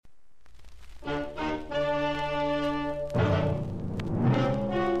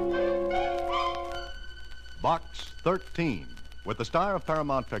13, with the star of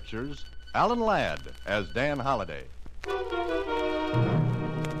Paramount Pictures, Alan Ladd, as Dan Holliday.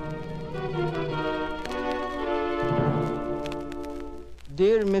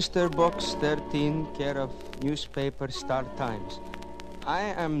 Dear Mr. Box 13, care of newspaper Star Times, I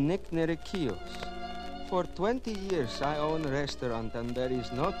am Nick Nerekios. For 20 years I own a restaurant and there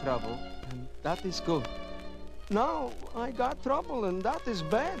is no trouble, and that is good. Now I got trouble and that is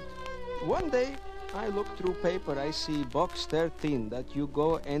bad. One day I look through paper, I see Box 13, that you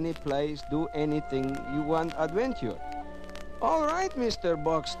go any place, do anything you want adventure. All right, Mr.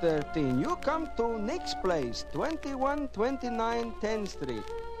 Box 13, you come to Nick's place, 2129 10th Street.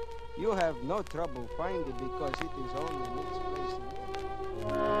 You have no trouble finding it because it is only Nick's place.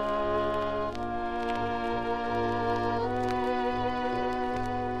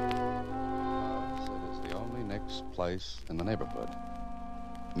 It is the only Nick's place in the neighborhood.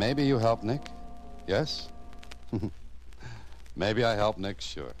 Maybe you help Nick? Yes? Maybe I help Nick,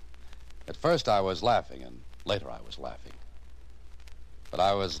 sure. At first I was laughing, and later I was laughing. But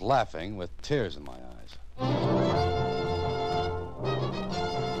I was laughing with tears in my eyes.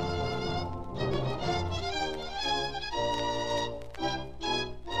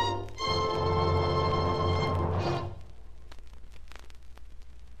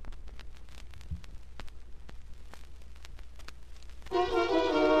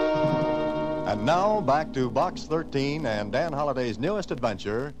 And now, back to Box 13 and Dan Holliday's newest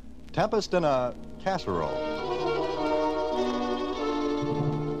adventure, Tempest in a Casserole.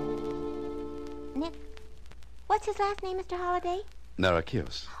 Nick, what's his last name, Mr. Holliday?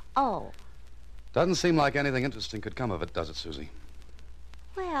 Nerekios. Oh. Doesn't seem like anything interesting could come of it, does it, Susie?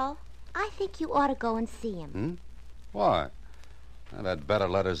 Well, I think you ought to go and see him. Why? I've had better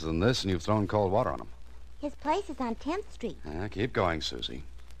letters than this, and you've thrown cold water on them. His place is on 10th Street. Keep going, Susie.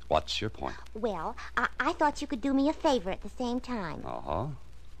 What's your point? Well, I thought you could do me a favor at the same time. Uh-huh.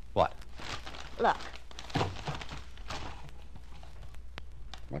 What? Look,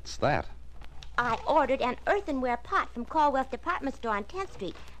 What's that? I ordered an earthenware pot from Caldwell's department store on 10th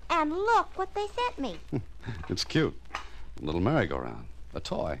Street, and look what they sent me. It's cute. A little merry-go-round. A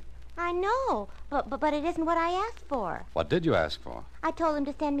toy. I know, but it isn't what I asked for. What did you ask for? I told them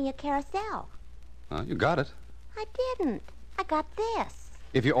to send me a carousel. You got it. I didn't. I got this.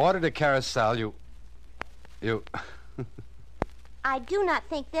 If you ordered a carousel, you... I do not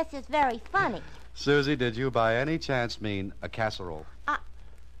think this is very funny. Susie, did you by any chance mean a casserole?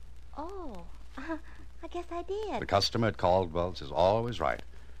 I guess I did. The customer at Caldwell's is always right.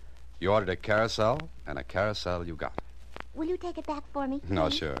 You ordered a carousel, and a carousel you got. Will you take it back for me, please? No,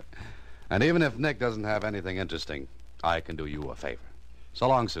 sure. And even if Nick doesn't have anything interesting, I can do you a favor. So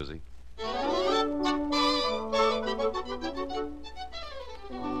long, Susie.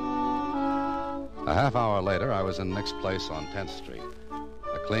 A half hour later, I was in Nick's place on 10th Street.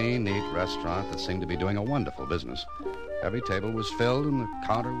 A clean, neat restaurant that seemed to be doing a wonderful business. Every table was filled and the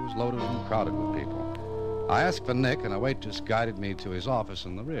counter was loaded and crowded with people. I asked for Nick, and a waitress guided me to his office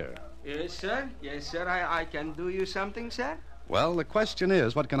in the rear. Yes, sir. Yes, sir. I can do you something, sir? Well, the question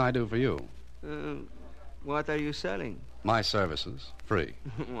is, what can I do for you? What are you selling? My services, free.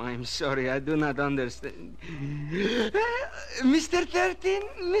 I'm sorry, I do not understand. Mr. 13,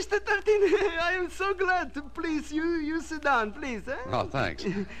 I am so glad. Please, you sit down, please. Oh, thanks.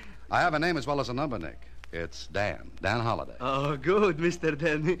 I have a name as well as a number, Nick. It's Dan Holliday. Oh, good, Mr.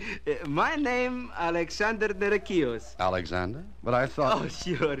 Dan. My name, Alexander Nerekios. Alexander? But I thought... Oh,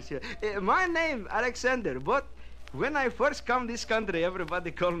 sure. My name, Alexander, but when I first come this country,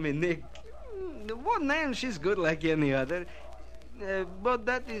 everybody call me Nick. One name, she's good like any other. But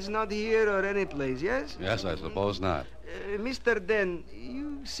that is not here or any place, yes? Yes, I suppose not. Mr. Dan,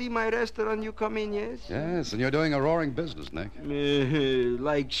 you see my restaurant, you come in, yes? Yes, and you're doing a roaring business, Nick.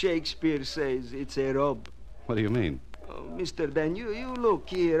 Like Shakespeare says, it's a rob. What do you mean? Oh, Mr. Dan, you look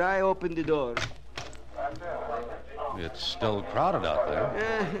here. I open the door. It's still crowded out there.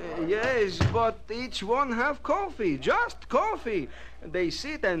 Yes, but each one have coffee, just coffee. They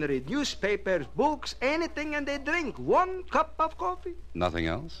sit and read newspapers, books, anything, and they drink 1 cup of coffee. Nothing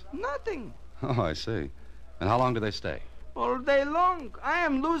else? Nothing. Oh, I see. And how long do they stay? All day long. I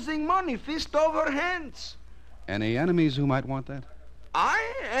am losing money, fist over hands. Any enemies who might want that?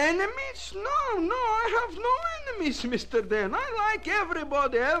 Enemies? No, I have no enemies, Mr. Dan. I like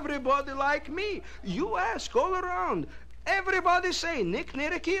everybody like me. You ask all around. Everybody say, Nick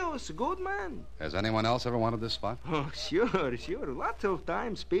Nerekios, good man. Has anyone else ever wanted this spot? Oh, sure. Lots of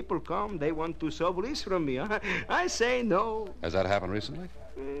times people come, they want to sublease from me. I say no. Has that happened recently?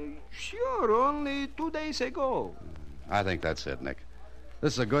 Sure, only 2 days ago. I think that's it, Nick.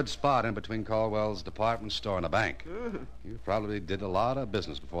 This is a good spot in between Caldwell's department store and a bank. You probably did a lot of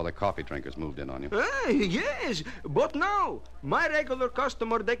business before the coffee drinkers moved in on you. Yes, but now, my regular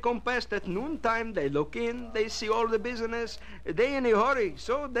customer, they come past at noontime, they look in, they see all the business, they in a hurry,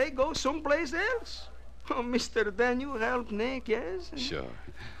 so they go someplace else. Oh, Mr. Dan, you help Nick, yes? Sure.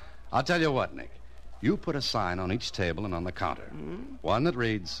 I'll tell you what, Nick. You put a sign on each table and on the counter. One that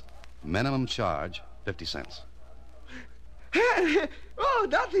reads, minimum charge, 50 cents. Oh,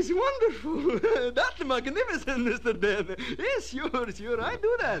 that is wonderful. That's magnificent, Mr. Dan. Yes, sure, I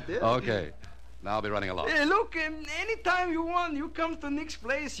do that. Yeah. Okay. Now I'll be running along. Look, anytime you want, you come to Nick's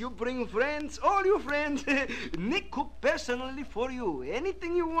place, you bring friends, all your friends. Nick cook personally for you.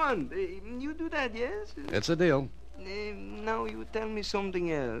 Anything you want. You do that, yes? It's a deal. Now you tell me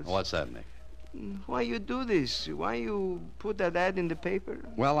something else. What's that, Nick? Why you do this? Why you put that ad in the paper?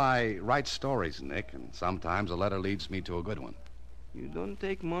 Well, I write stories, Nick, and sometimes a letter leads me to a good one. You don't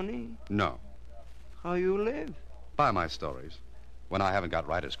take money? No. How you live? By my stories. When I haven't got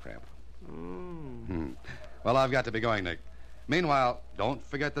writer's cramp. Well, I've got to be going, Nick. Meanwhile, don't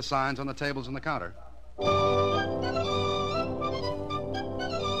forget the signs on the tables and the counter.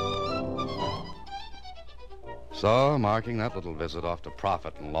 So, marking that little visit off to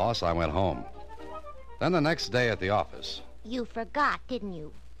profit and loss, I went home. Then the next day at the office... You forgot, didn't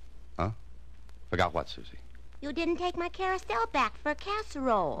you? Huh? Forgot what, Susie? You didn't take my carousel back for a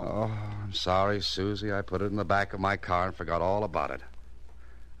casserole. Oh, I'm sorry, Susie. I put it in the back of my car and forgot all about it.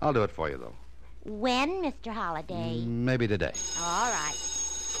 I'll do it for you, though. When, Mr. Holliday? Maybe today. All right.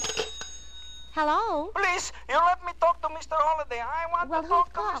 Hello? Please, you let me talk to Mr. Holliday. I want Well, to talk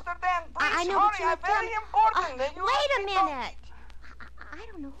who's to called? Mr. Dan. Please, I know, hurry. but you I'm have done... very important. You wait let a me talk- minute. I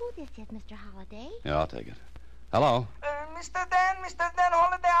don't know who this is, Mr. Holliday. Yeah, I'll take it. Hello? Mr. Dan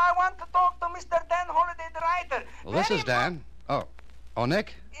Holliday, I want to talk to Mr. Dan Holliday, the writer. Well, this is Dan. Oh,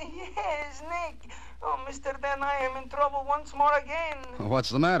 Nick? Yes, Nick. Oh, Mr. Dan, I am in trouble once more again. What's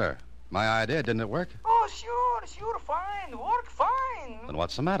the matter? My idea, didn't it work? Oh, sure, fine. Work fine. Then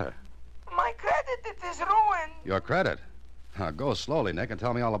what's the matter? My credit, it is ruined. Your credit. Go slowly, Nick, and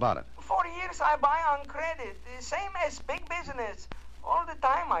tell me all about it. For years I buy on credit, same as big business. All the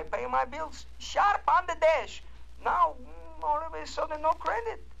time I pay my bills sharp on the dash. Now, all of a sudden, no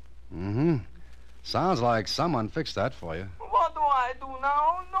credit. Sounds like someone fixed that for you. What do I do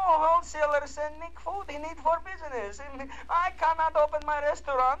now? No wholesaler send Nick food he need for business. I cannot open my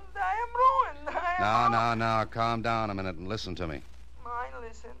restaurant. I am ruined. Now, calm down a minute and listen to me. I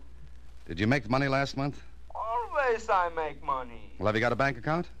listen. Did you make money last month? Always I make money. Well, have you got a bank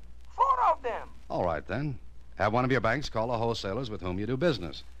account? 4 of them. All right, then. Have one of your banks call the wholesalers with whom you do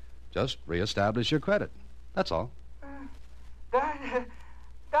business. Just reestablish your credit. That's all.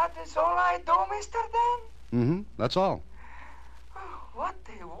 That is all I do, Mr. Dan? That's all. Oh, what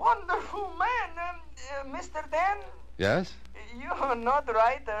a wonderful man. Mr. Dan? Yes? You are not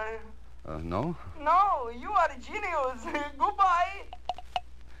writer. No? No, you are genius. Goodbye.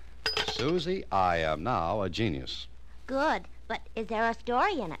 Susie, I am now a genius. Good, but is there a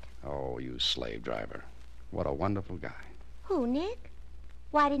story in it? Oh, you slave driver. What a wonderful guy. Who, Nick?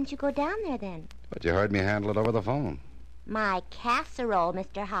 Why didn't you go down there then? But you heard me handle it over the phone. My casserole,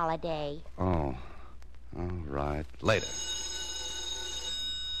 Mr. Holliday. Oh. All right. Later.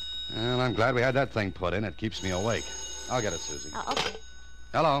 And I'm glad we had that thing put in. It keeps me awake. I'll get it, Susie. Oh, okay.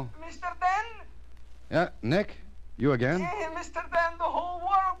 Hello. Mr. Dan? Yeah, Nick? You again? Mr. Dan, the whole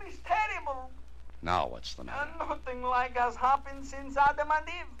world is terrible. Now what's the matter? Nothing like has happened since Adam and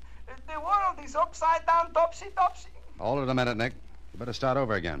Eve. The world is upside down, topsy-topsy. Hold it a minute, Nick. You better start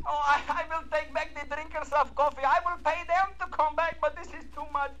over again. Oh, I will take back the drinkers of coffee. I will pay them to come back, but this is too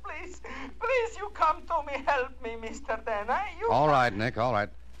much. Please, you come to me. Help me, Mr. Dan. All right, Nick, all right.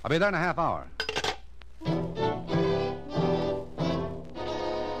 I'll be there in a half hour.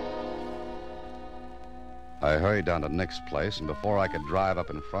 I hurried down to Nick's place, and before I could drive up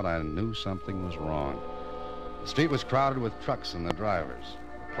in front, I knew something was wrong. The street was crowded with trucks and the drivers.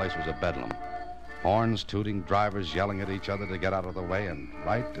 The place was a bedlam. Horns tooting, drivers yelling at each other to get out of the way, and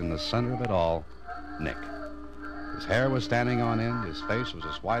right in the center of it all, Nick. His hair was standing on end, his face was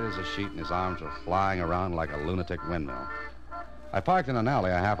as white as a sheet, and his arms were flying around like a lunatic windmill. I parked in an alley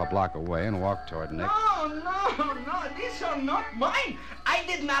a half a block away and walked toward Nick. No, these are not mine. I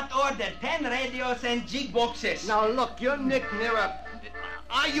did not order 10 radios and jig boxes. Now, look, you're Nick Nera.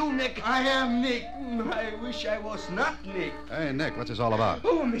 Are you Nick? I am Nick. I wish I was not Nick. Hey, Nick, what's this all about?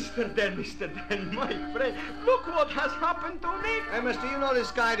 Oh, Mr. Dan, my friend. Look what has happened to Nick. Hey, mister, you know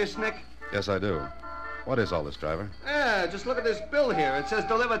this guy, this Nick? Yes, I do. What is all this, driver? Yeah, just look at this bill here. It says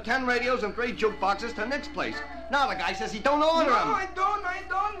deliver 10 radios and 3 jukeboxes to Nick's place. Now the guy says he don't order them. No, I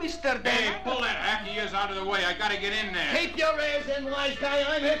don't, Mr. Dan. Hey, pull that hacky ears out of the way. I gotta get in there. Keep your ears in, wise guy.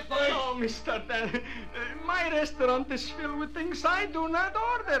 I'm hit first. Oh, Mr. Dan, my restaurant is filled with things I do not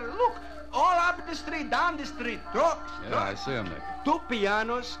order. Look, all up the street, down the street, trucks. Yeah, I see him, Nick. 2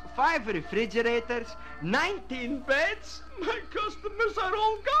 pianos, 5 refrigerators, 19 beds. My customers are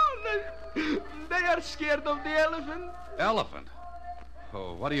all gone. They are scared of the elephant. Elephant?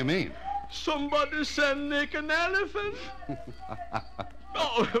 Oh, what do you mean? Somebody send Nick an elephant.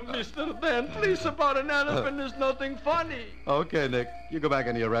 Oh, Mr. Dan, please, about an elephant is nothing funny. Okay, Nick. You go back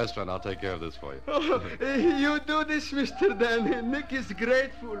into your restaurant. I'll take care of this for you. Oh, you do this, Mr. Dan. Nick is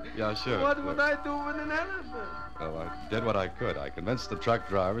grateful. Yeah, sure. What would I do with an elephant? Well, I did what I could. I convinced the truck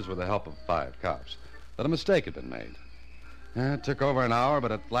drivers with the help of 5 cops that a mistake had been made. It took over an hour,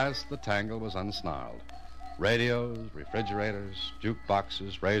 but at last the tangle was unsnarled. Radios, refrigerators,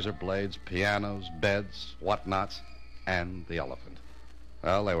 jukeboxes, razor blades, pianos, beds, whatnots, and the elephant.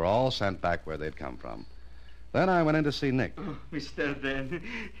 Well, they were all sent back where they'd come from. Then I went in to see Nick. Oh, Mr. Dan,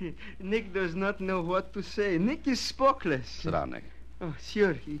 Nick does not know what to say. Nick is spokeless. Sit down, Nick. Oh,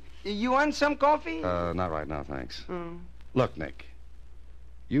 sure. You want some coffee? Not right now, thanks. Oh. Look, Nick,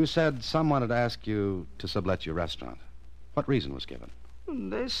 you said someone had asked you to sublet your restaurant. What reason was given?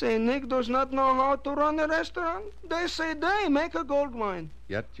 They say Nick does not know how to run a restaurant. They say they make a gold mine.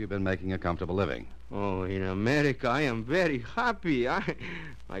 Yet you've been making a comfortable living. Oh, in America, I am very happy. I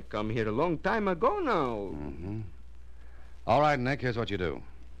come here a long time ago now. Mm-hmm. All right, Nick, here's what you do.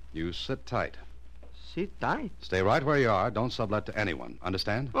 You sit tight. Sit tight. Stay right where you are. Don't sublet to anyone.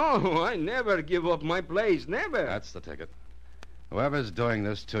 Understand? Oh, I never give up my place. Never. That's the ticket. Whoever's doing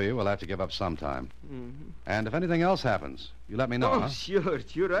this to you will have to give up sometime. Mm-hmm. And if anything else happens, you let me know, Oh, huh? sure.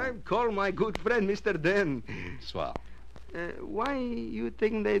 I call my good friend, Mr. Dan. Swell. Why you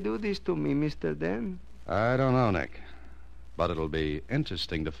think they do this to me, Mr. Dan? I don't know, Nick. But it'll be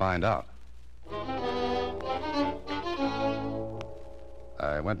interesting to find out.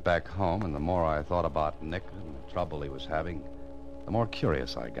 I went back home, and the more I thought about Nick and the trouble he was having, the more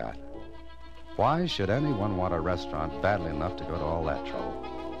curious I got. Why should anyone want a restaurant badly enough to go to all that trouble?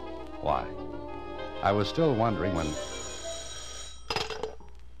 Why? I was still wondering when...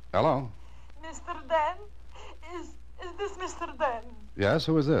 Hello? Mr. Dan? Is this Mr. Dan? Yes,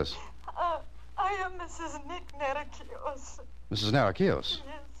 who is this? I am Mrs. Nick Nerakios. Mrs. Nerakios.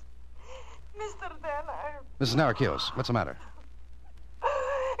 Yes. Mr. Dan, Mrs. Nerakios, what's the matter?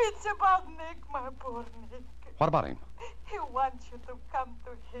 It's about Nick, my poor Nick. What about him? He wants you to come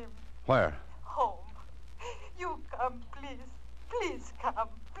to him. Where? Home. You come, please. Please come,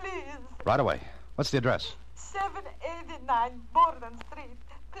 please. Right away. What's the address? 789 Borden Street.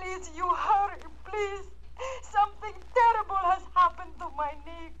 Please, you hurry, please. Something terrible has happened to my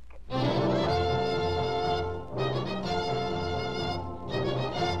Nick.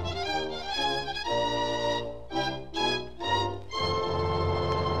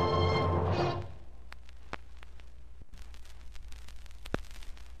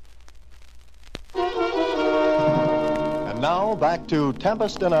 Now back to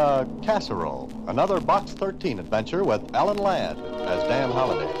Tempest in a Casserole, another Box 13 adventure with Ellen Ladd as Dan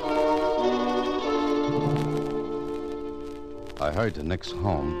Holliday. I hurried to Nick's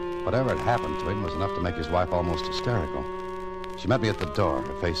home. Whatever had happened to him was enough to make his wife almost hysterical. She met me at the door,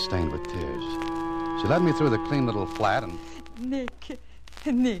 her face stained with tears. She led me through the clean little flat and...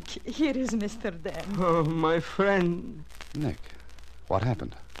 Nick, here is Mr. Dan. Oh, my friend. Nick, what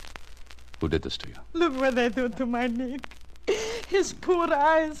happened? Who did this to you? Look what they do to my Nick. His poor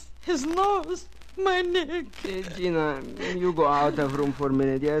eyes, his nose, my Nick. Gina, you go out of room for a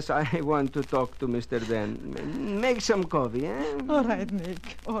minute. Yes, I want to talk to Mr. Dan. Make some coffee, eh? All right,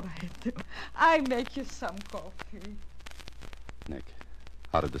 Nick, all right. I make you some coffee. Nick,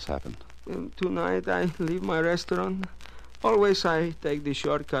 how did this happen? Tonight I leave my restaurant. Always I take the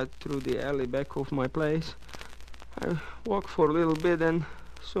shortcut through the alley back of my place. I walk for a little bit and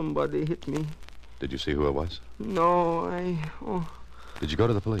somebody hit me. Did you see who it was? No, Did you go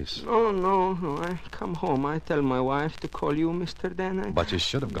to the police? No. I come home. I tell my wife to call you, Mr. Dan. But you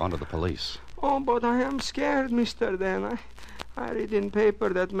should have gone to the police. Oh, but I am scared, Mr. Dan. I read in paper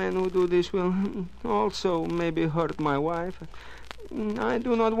that men who do this will also maybe hurt my wife. I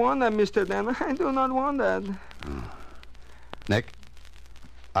do not want that, Mr. Dan. I do not want that. Nick?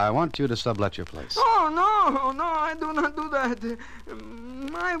 I want you to sublet your place. Oh, no, I do not do that.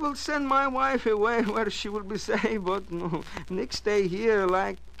 I will send my wife away where she will be safe, but no, Nick stay here,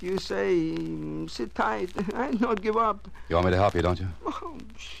 like you say, sit tight. I'll not give up. You want me to help you, don't you? Oh,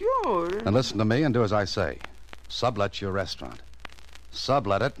 sure. Then listen to me and do as I say. Sublet your restaurant.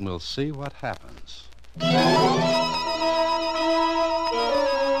 Sublet it, and we'll see what happens.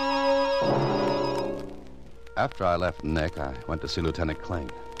 After I left Nick, I went to see Lieutenant Kling.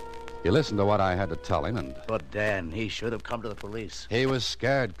 He listened to what I had to tell him, and... But, Dan, he should have come to the police. He was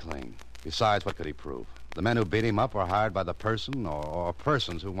scared, Kling. Besides, what could he prove? The men who beat him up were hired by the person or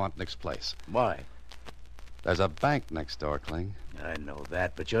persons who want Nick's place. Why? There's a bank next door, Kling. I know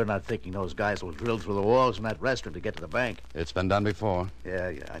that, but you're not thinking those guys will drill through the walls in that restaurant to get to the bank. It's been done before. Yeah,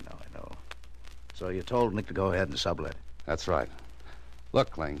 I know. So you told Nick to go ahead and sublet. That's right. Look,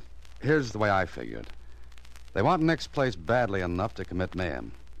 Kling, here's the way I figured. They want Nick's place badly enough to commit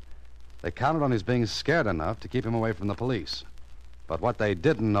mayhem. They counted on his being scared enough to keep him away from the police. But what they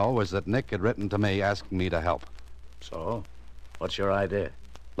didn't know was that Nick had written to me asking me to help. So? What's your idea?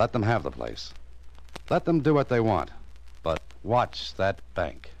 Let them have the place. Let them do what they want. But watch that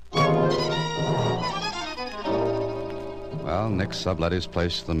bank. Well, Nick sublet his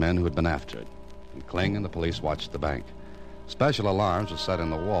place to the men who had been after it. And Kling and the police watched the bank. Special alarms were set in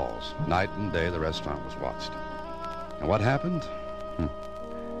the walls. Night and day, the restaurant was watched. And what happened?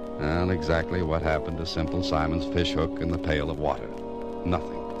 Well, exactly what happened to Simple Simon's fish hook in the pail of water.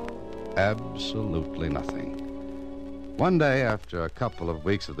 Nothing. Absolutely nothing. One day, after a couple of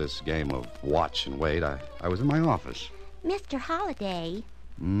weeks of this game of watch and wait, I was in my office. Mr. Holliday.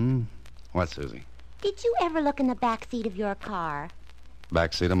 What, Susie? Did you ever look in the back seat of your car?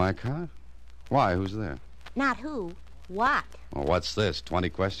 Back seat of my car? Why? Who's there? Not who. What? Well, what's this, 20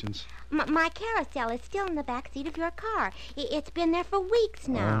 questions? My carousel is still in the back seat of your car. It's been there for weeks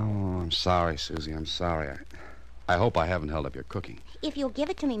now. Oh, I'm sorry, Susie. I'm sorry. I hope I haven't held up your cooking. If you'll give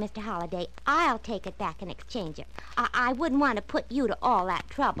it to me, Mr. Holliday, I'll take it back and exchange it. I wouldn't want to put you to all that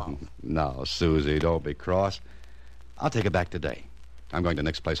trouble. No, Susie, don't be cross. I'll take it back today. I'm going to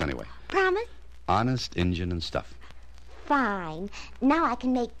Nick's place anyway. Promise? Honest Injun and stuff. Fine. Now I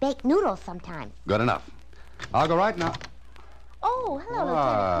can make baked noodles sometime. Good enough. I'll go right now. Oh, hello,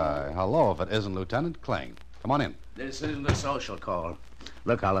 Lieutenant. Hello, if it isn't Lieutenant Kling. Come on in. This isn't a social call.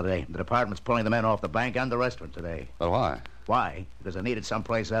 Look, Holliday, the department's pulling the men off the bank and the restaurant today. But why? Why? Because they're needed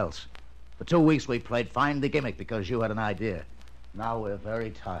someplace else. For 2 weeks we played Find the Gimmick because you had an idea. Now we're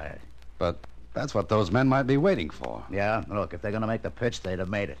very tired. But that's what those men might be waiting for. Yeah, look, if they're going to make the pitch, they'd have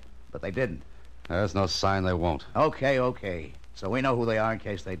made it. But they didn't. There's no sign they won't. Okay. So we know who they are in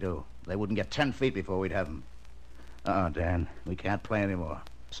case they do. They wouldn't get 10 feet before we'd have them. Dan, we can't play anymore.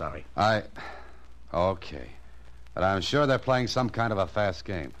 Sorry. Okay. But I'm sure they're playing some kind of a fast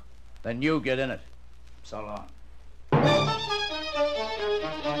game. Then you get in it. So long.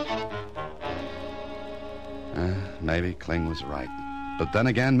 Maybe Kling was right. But then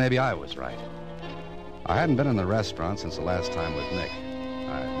again, maybe I was right. I hadn't been in the restaurant since the last time with Nick.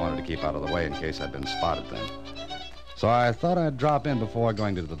 I wanted to keep out of the way in case I'd been spotted then. So I thought I'd drop in before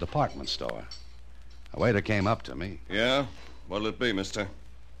going to the department store. A waiter came up to me. Yeah? What'll it be, mister?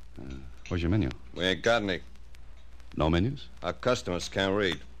 Where's your menu? We ain't got any. No menus? Our customers can't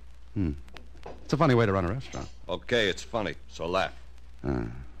read. It's a funny way to run a restaurant. Okay, it's funny, so laugh. Well,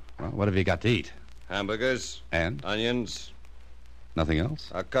 what have you got to eat? Hamburgers. And? Onions. Nothing else?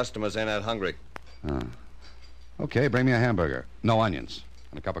 Our customers ain't that hungry. Okay, bring me a hamburger. No onions.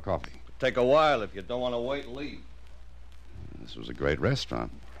 And a cup of coffee. It'll take a while if you don't want to wait and leave. This was a great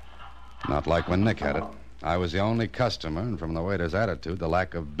restaurant. Not like when Nick had it. I was the only customer, and from the waiter's attitude, the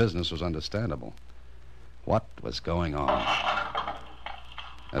lack of business was understandable. What was going on?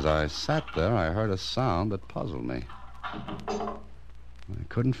 As I sat there, I heard a sound that puzzled me. I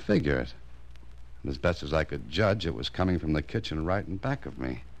couldn't figure it. And as best as I could judge, it was coming from the kitchen right in back of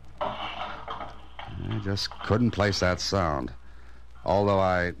me. I just couldn't place that sound, although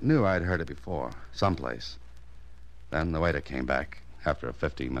I knew I'd heard it before, someplace. Then the waiter came back after a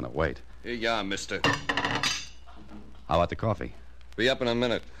 15-minute wait. Here you are, mister. How about the coffee? Be up in a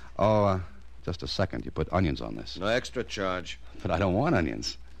minute. Oh, just a second. You put onions on this. No extra charge. But I don't want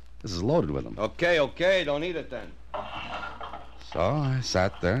onions. This is loaded with them. Okay. Don't eat it then. So I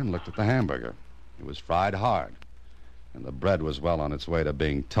sat there and looked at the hamburger. It was fried hard, and the bread was well on its way to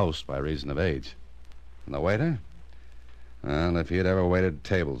being toast by reason of age. And the waiter? Well, if he had ever waited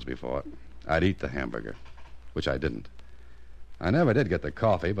tables before, I'd eat the hamburger, which I didn't. I never did get the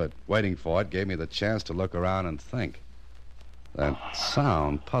coffee, but waiting for it gave me the chance to look around and think. That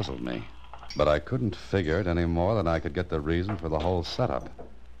sound puzzled me, but I couldn't figure it any more than I could get the reason for the whole setup.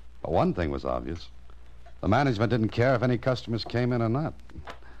 But one thing was obvious. The management didn't care if any customers came in or not.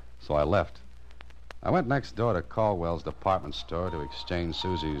 So I left. I went next door to Caldwell's department store to exchange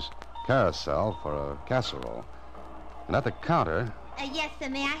Susie's carousel for a casserole. And at the counter... Yes, sir.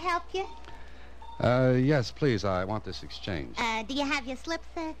 May I help you? Yes, please. I want this exchange. Do you have your slip,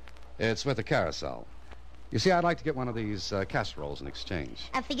 sir? It's with the carousel. You see, I'd like to get one of these casseroles in exchange.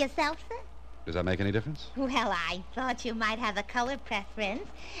 For yourself, sir? Does that make any difference? Well, I thought you might have a color preference.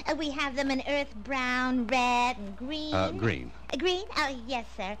 We have them in earth brown, red, and green. Green. Green? Oh, yes,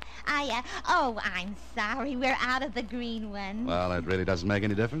 sir. I'm sorry. We're out of the green one. Well, it really doesn't make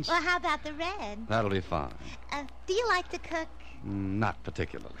any difference. Well, how about the red? That'll be fine. Do you like to cook? Not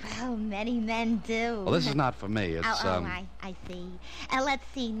particularly. Oh, many men do. Well, this is not for me. It's, I see. Let's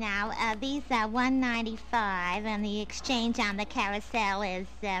see now. These are $1.95, and the exchange on the carousel is,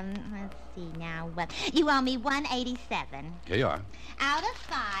 let's see now. You owe me $1.87. Here you are. Out of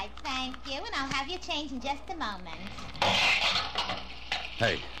 5, thank you, and I'll have your change in just a moment.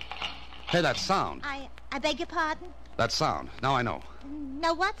 Hey, that sound. I beg your pardon? That sound. Now I know.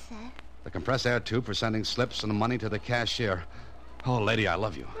 No what, sir? The compressed air tube for sending slips and money to the cashier. Oh, lady, I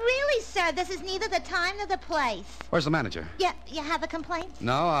love you. Really, sir? This is neither the time nor the place. Where's the manager? You have a complaint?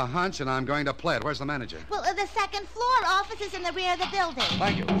 No, a hunch, and I'm going to play it. Where's the manager? Well, the second floor. Office is in the rear of the building.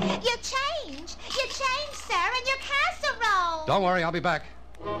 Thank you. Your change, sir, and your casserole. Don't worry, I'll be back.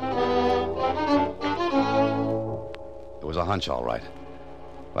 It was a hunch, all right.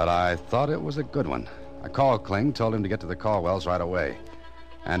 But I thought it was a good one. I called Kling, told him to get to the Caldwells right away,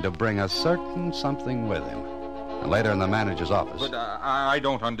 and to bring a certain something with him. And later in the manager's office. But I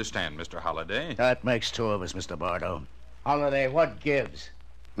don't understand, Mr. Holliday. That makes 2 of us, Mr. Bardo. Holiday, what gives?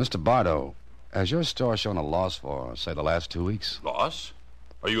 Mr. Bardo, has your store shown a loss for, say, the last 2 weeks? Loss?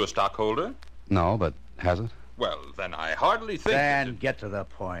 Are you a stockholder? No, but has it? Well, then I hardly think... Dan, get to the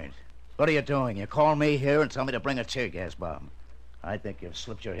point. What are you doing? You call me here and tell me to bring a tear gas bomb. I think you've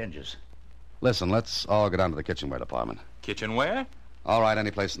slipped your hinges. Listen, let's all go down to the kitchenware department. Kitchenware? All right,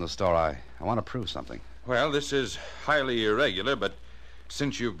 any place in the store. I want to prove something. Well, this is highly irregular, but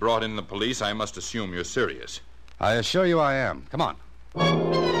since you've brought in the police, I must assume you're serious. I assure you I am. Come on.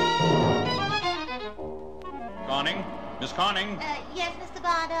 Conning? Miss Conning? Yes, Mr.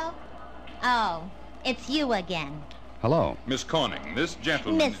 Bardo? Oh, it's you again. Hello. Miss Conning, this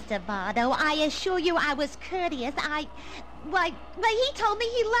gentleman... Mr. Bardo, I assure you I was courteous. Why, he told me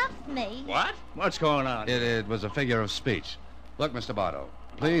he loved me. What? What's going on? It was a figure of speech. Look, Mr. Bardo,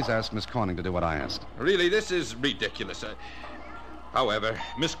 please ask Miss Corning to do what I asked. Really, this is ridiculous. However,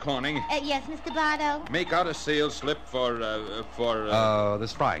 Miss Corning... Yes, Mr. Bardo? Make out a sales slip for...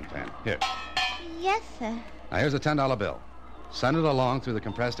 this frying pan. Here. Yes, sir. Now, here's a $10 bill. Send it along through the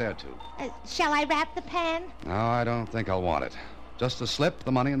compressed air tube. Shall I wrap the pan? No, I don't think I'll want it. Just the slip,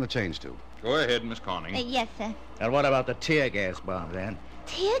 the money, and the change tube. Go ahead, Miss Corning. Yes, sir. And what about the tear gas bomb, Dan?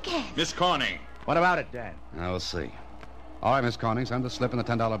 Tear gas? Miss Corning. What about it, Dan? Now, we'll see. All right, Miss Corning, send the slip and the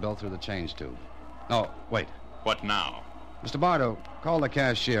 $10 bill through the change tube. No, wait. What now? Mr. Bardo, call the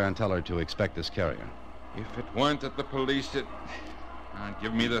cashier and tell her to expect this carrier. If it weren't that the police...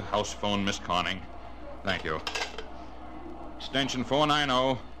 give me the house phone, Miss Corning. Thank you. Extension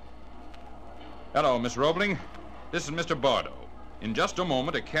 490. Hello, Miss Roebling. This is Mr. Bardo. In just a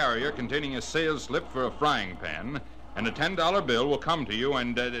moment, a carrier containing a sales slip for a frying pan and a $10 bill will come to you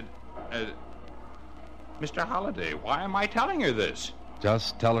and... Mr. Holliday, why am I telling her this?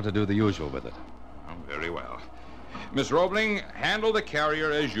 Just tell her to do the usual with it. Oh, very well. Miss Roebling, handle the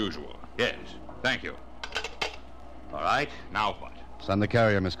carrier as usual. Yes, thank you. All right, now what? Send the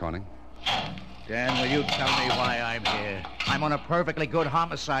carrier, Miss Corning. Dan, will you tell me why I'm here? I'm on a perfectly good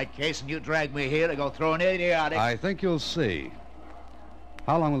homicide case, and you drag me here to go through an idiotic... I think you'll see.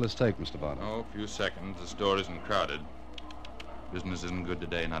 How long will this take, Mr. Bardo? Oh, a few seconds. The store isn't crowded. Business isn't good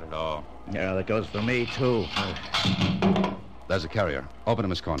today, not at all. Yeah, that goes for me, too. There's a carrier. Open it,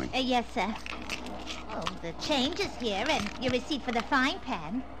 Miss Corning. Yes, sir. Oh, the change is here, and your receipt for the frying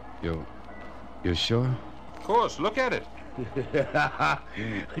pan. You sure? Of course, look at it.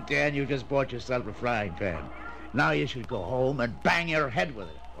 Dan, you just bought yourself a frying pan. Now you should go home and bang your head with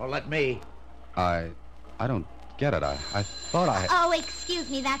it. Or let me. I don't get it. I thought I... Oh, excuse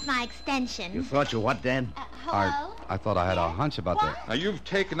me, that's my extension. You thought you what, Dan? Hello? I thought I had a hunch about that. Now, you've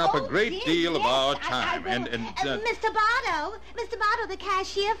taken up a great deal of our time, Mr. Bardo, the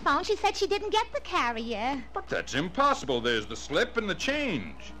cashier phoned. She said she didn't get the carrier. But that's impossible. There's the slip and the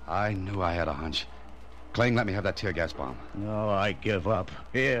change. I knew I had a hunch. Kling, let me have that tear gas bomb. No, I give up.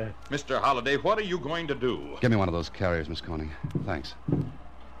 Here. Mr. Holliday, what are you going to do? Give me one of those carriers, Miss Corning. Thanks.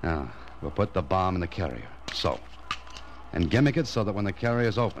 Now, we'll put the bomb in the carrier. So. And gimmick it so that when the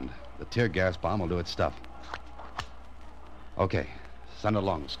carrier's opened, the tear gas bomb will do its stuff. Okay. Send it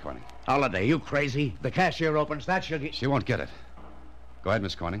along, Miss Corning. Holiday, you crazy? The cashier opens that, She won't get it. Go ahead,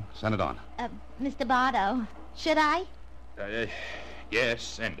 Miss Corning. Send it on. Mr. Bardo, should I? Yes,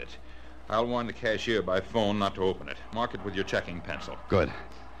 send it. I'll warn the cashier by phone not to open it. Mark it with your checking pencil. Good.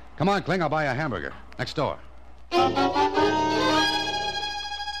 Come on, Kling. I'll buy you a hamburger. Next door. You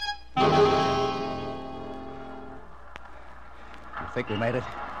think we made it?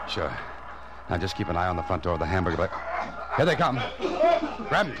 Sure. Now just keep an eye on the front door of the hamburger, but... Here they come.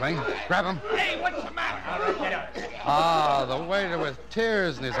 Grab him, Kling. Grab him. Hey, what's the matter? Ah, the waiter with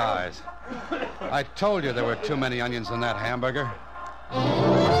tears in his eyes. I told you there were too many onions in that hamburger.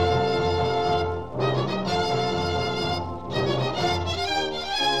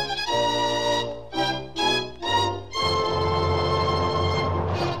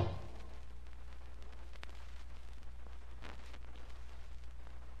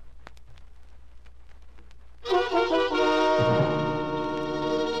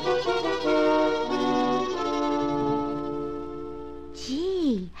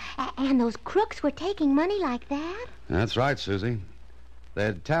 And those crooks were taking money like that? That's right, Susie. They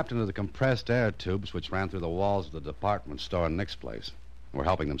had tapped into the compressed air tubes which ran through the walls of the department store in Nick's place. Were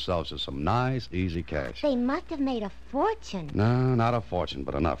helping themselves to some nice, easy cash. They must have made a fortune. No, not a fortune,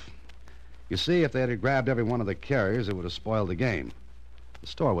 but enough. You see, if they had grabbed every one of the carriers, it would have spoiled the game. The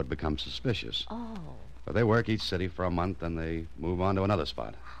store would become suspicious. Oh. But they work each city for a month, and they move on to another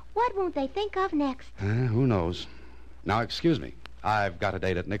spot. What won't they think of next? Who knows? Now, excuse me. I've got a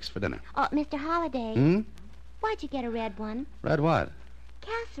date at Nick's for dinner. Oh, Mr. Holliday. Hmm? Why'd you get a red one? Red what?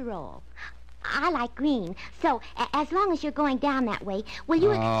 Casserole. I like green. So, as long as you're going down that way, will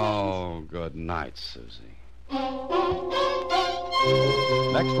you exchange... Oh, good night, Susie.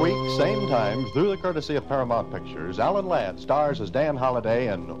 Next week, same time, through the courtesy of Paramount Pictures, Alan Ladd stars as Dan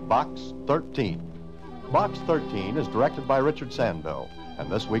Holliday in Box 13. Box 13 is directed by Richard Sandville,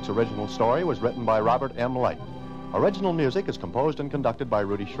 and this week's original story was written by Robert M. Light. Original music is composed and conducted by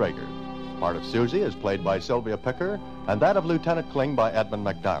Rudy Schrager. Part of Susie is played by Sylvia Picker, and that of Lieutenant Kling by Edmund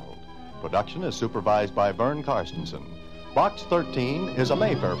MacDonald. Production is supervised by Vern Karstensen. Box 13 is a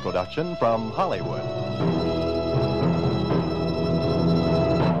Mayfair production from Hollywood.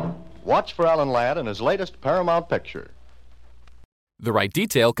 Watch for Alan Ladd in his latest Paramount picture. The right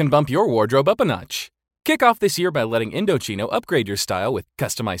detail can bump your wardrobe up a notch. Kick off this year by letting Indochino upgrade your style with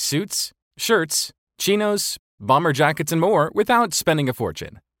customized suits, shirts, chinos, bomber jackets, and more without spending a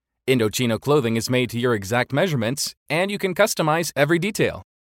fortune. Indochino clothing is made to your exact measurements, and you can customize every detail.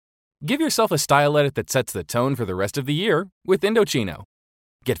 Give yourself a style edit that sets the tone for the rest of the year with Indochino.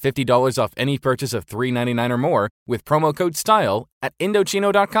 Get $50 off any purchase of $3.99 or more with promo code STYLE at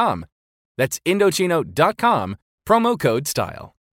Indochino.com. That's Indochino.com, promo code STYLE.